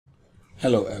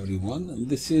Hello everyone,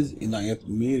 this is Inayat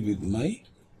Mir with my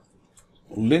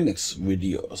Linux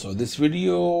video. So this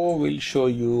video will show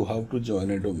you how to join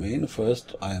a domain.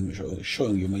 First I am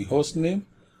showing you my host name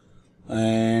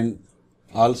and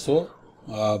also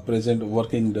present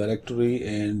working directory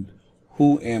and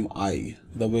who am I,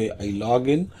 the way I log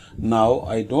in. Now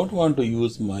I don't want to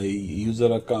use my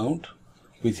user account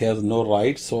which has no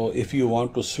rights. So if you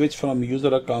want to switch from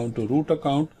user account to root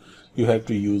account, you have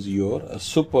to use your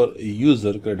super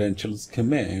user credentials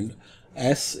command,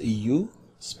 su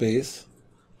space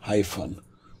hyphen.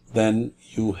 Then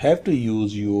you have to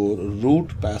use your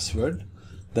root password.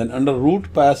 Then under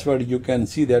root password you can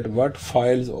see that what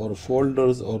files or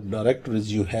folders or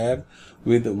directories you have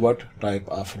with what type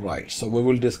of rights. So we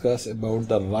will discuss about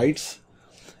the rights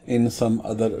in some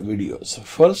other videos.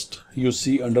 First, you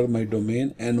see under my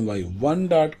domain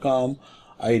ny1.com,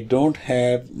 I don't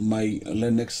have my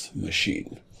Linux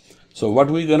machine. So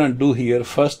what we're gonna do here,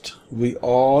 first we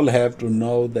all have to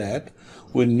know that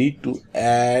we need to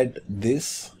add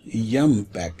this yum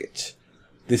package.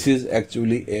 This is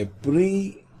actually a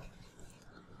pre-joining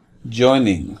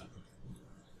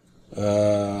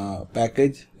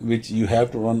package which you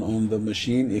have to run on the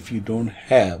machine if you don't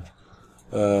have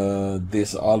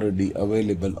this already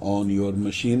available on your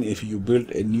machine. If you built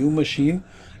a new machine,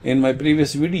 in my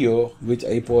previous video which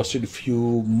I posted a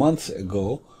few months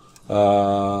ago,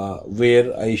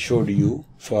 where I showed you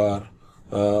for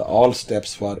all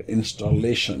steps for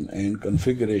installation and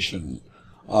configuration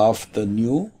of the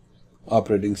new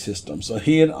operating system. So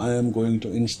here I am going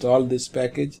to install this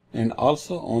package, and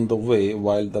also on the way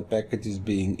while the package is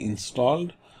being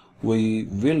installed we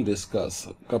will discuss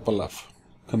a couple of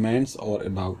commands or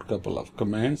about couple of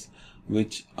commands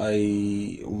which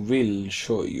I will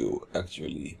show you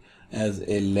actually as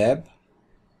a lab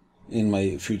in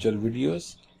my future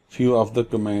videos. Few of the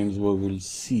commands we will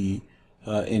see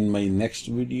in my next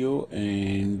video,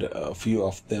 and a few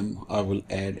of them I will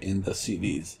add in the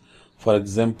series. For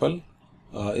example,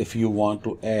 if you want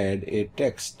to add a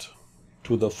text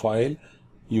to the file,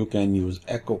 you can use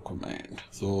echo command.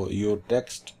 So your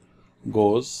text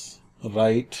goes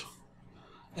right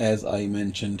as I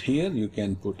mentioned here. You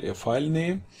can put a file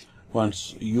name.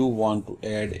 Once you want to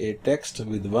add a text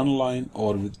with one line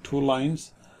or with two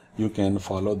lines, you can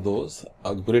follow those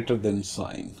a greater than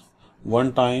sign.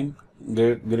 One time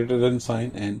greater than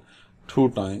sign and two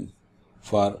time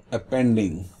for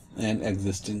appending an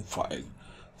existing file.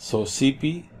 So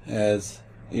cp, as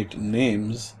it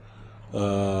names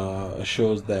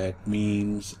shows, that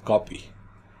means copy.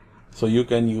 So you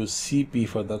can use cp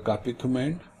for the copy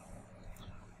command,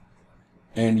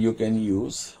 and you can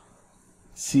use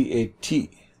cat,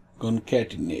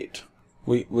 concatenate.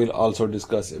 We will also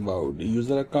discuss about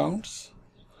user accounts,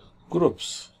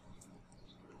 groups,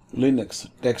 Linux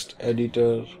text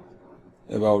editor,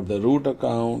 about the root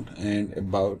account, and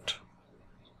about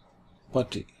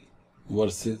PuTTY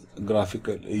versus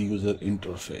graphical user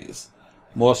interface.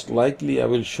 Most likely I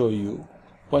will show you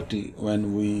PuTTY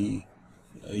when we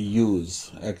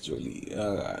use actually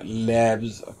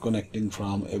labs connecting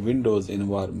from a Windows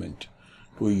environment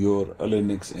to your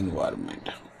Linux environment.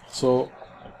 So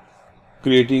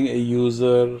creating a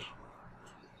user,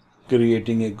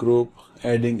 creating a group,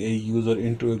 adding a user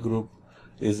into a group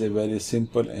is a very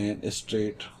simple and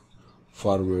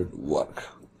straightforward work.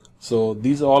 So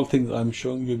these are all things I'm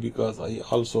showing you because I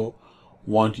also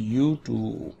want you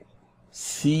to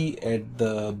see at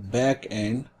the back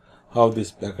end how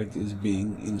this package is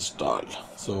being installed.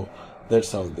 So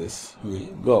that's how this will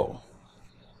go.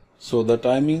 So the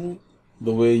timing,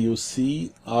 the way you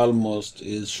see, almost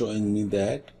is showing me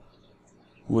that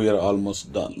we are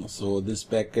almost done. So this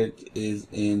package is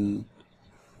in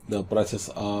the process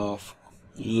of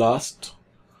last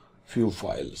few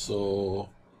files. So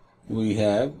we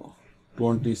have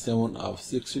 27 of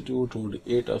 62,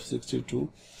 28 of 62,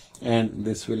 and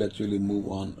this will actually move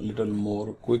on a little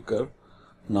more quicker.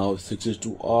 Now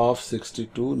 62 of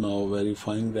 62, now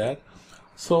verifying that.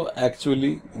 So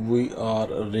actually we are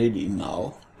ready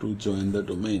now to join the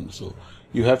domain. So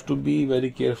you have to be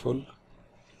very careful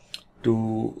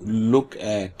to look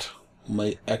at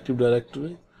my Active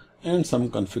Directory and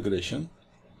some configuration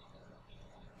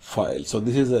file. So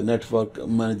this is a network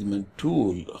management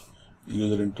tool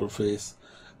user interface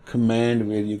command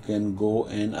where you can go,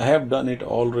 and I have done it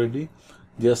already.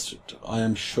 Just I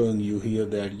am showing you here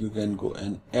that you can go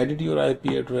and edit your IP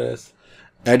address,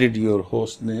 edit your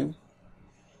host name,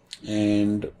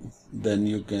 and then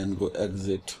you can go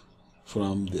exit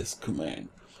from this command.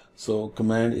 So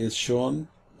command is shown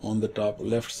on the top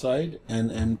left side,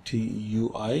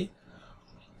 nmtui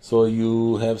So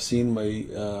you have seen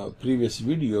my previous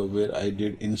video where I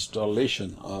did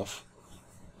installation of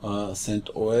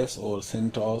CentOS or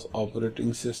CentOS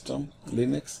operating system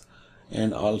Linux,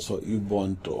 and also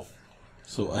Ubuntu.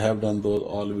 So I have done those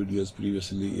all videos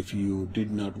previously. If you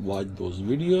did not watch those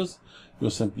videos, you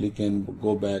simply can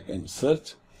go back and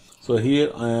search. So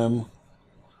here I am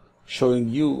showing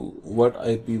you what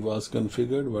IP was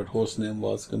configured, what hostname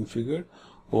was configured,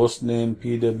 hostname,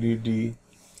 PWD,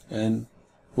 and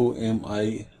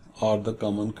whoami are the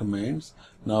common commands.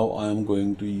 Now I am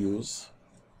going to use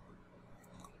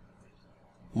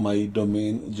my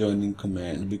domain joining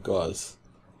command because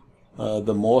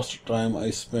the most time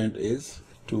I spent is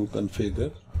to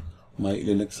configure my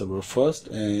Linux server first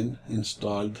and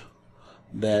installed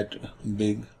that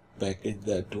big package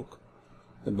that took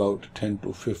about 10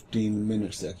 to 15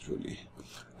 minutes actually.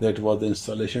 That was the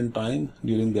installation time.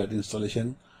 During that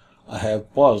installation I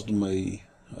have paused my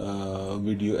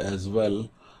video as well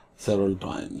several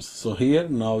times. So here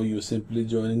now you simply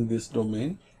joining this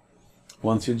domain.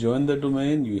 Once you join the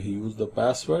domain, you use the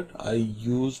password. I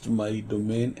used my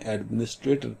domain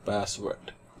administrator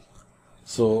password.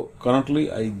 So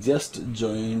currently I just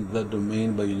joined the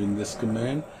domain by using this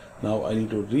command. Now I need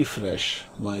to refresh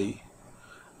my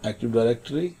Active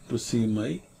Directory to see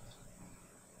my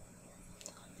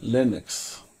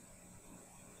Linux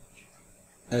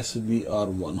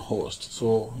SVR1 host.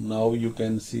 So now you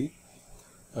can see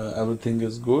everything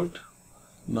is good.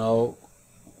 Now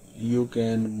you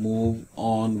can move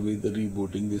on with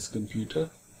rebooting this computer.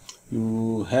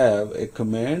 You have a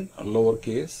command, a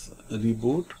lowercase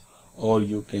reboot, or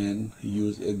you can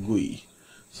use a GUI.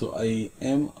 So I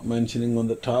am mentioning on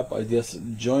the top, I just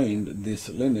joined this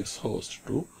Linux host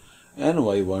to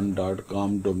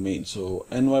ny1.com domain. So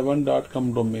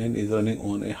ny1.com domain is running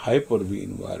on a Hyper-V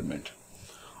environment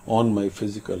on my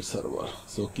physical server.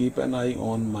 So keep an eye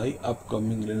on my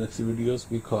upcoming Linux videos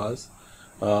because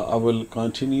I will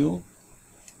continue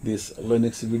this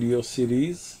Linux video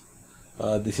series.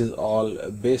 This is all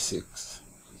basics.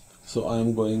 So I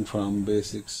am going from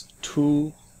basics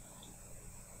to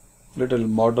little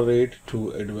moderate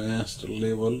to advanced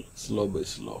level, slow by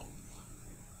slow.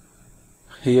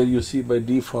 Here you see by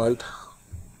default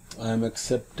I am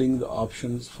accepting the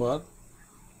options for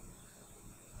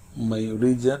my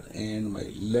region and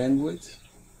my language.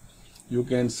 You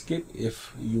can skip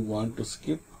if you want to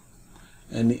skip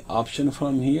any option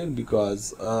from here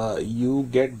because you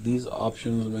get these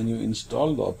options when you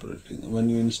install the when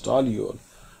you install your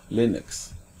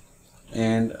Linux.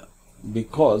 And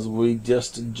because we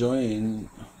just joined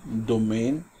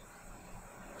domain,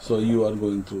 so you are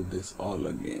going through this all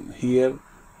again. Here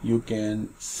you can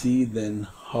see then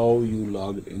how you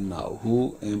logged in now.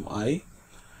 Who am I?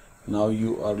 Now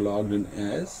you are logged in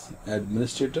as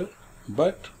administrator,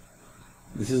 but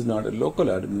this is not a local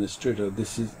administrator.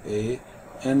 This is a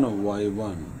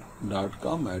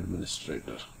ny1.com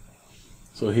administrator.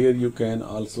 So here you can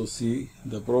also see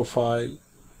the profile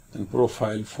and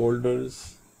profile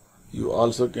folders. You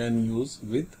also can use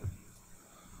with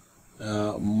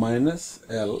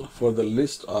 -L for the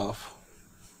list of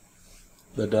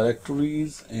the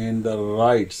directories and the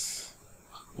rights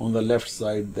on the left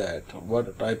side, that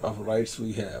what type of rights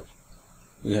we have.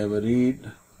 We have a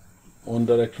read on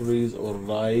directories or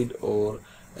write or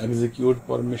execute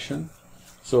permission.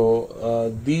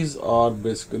 So these are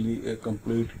basically a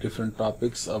complete different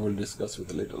topics I will discuss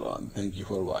with later on. Thank you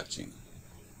for watching.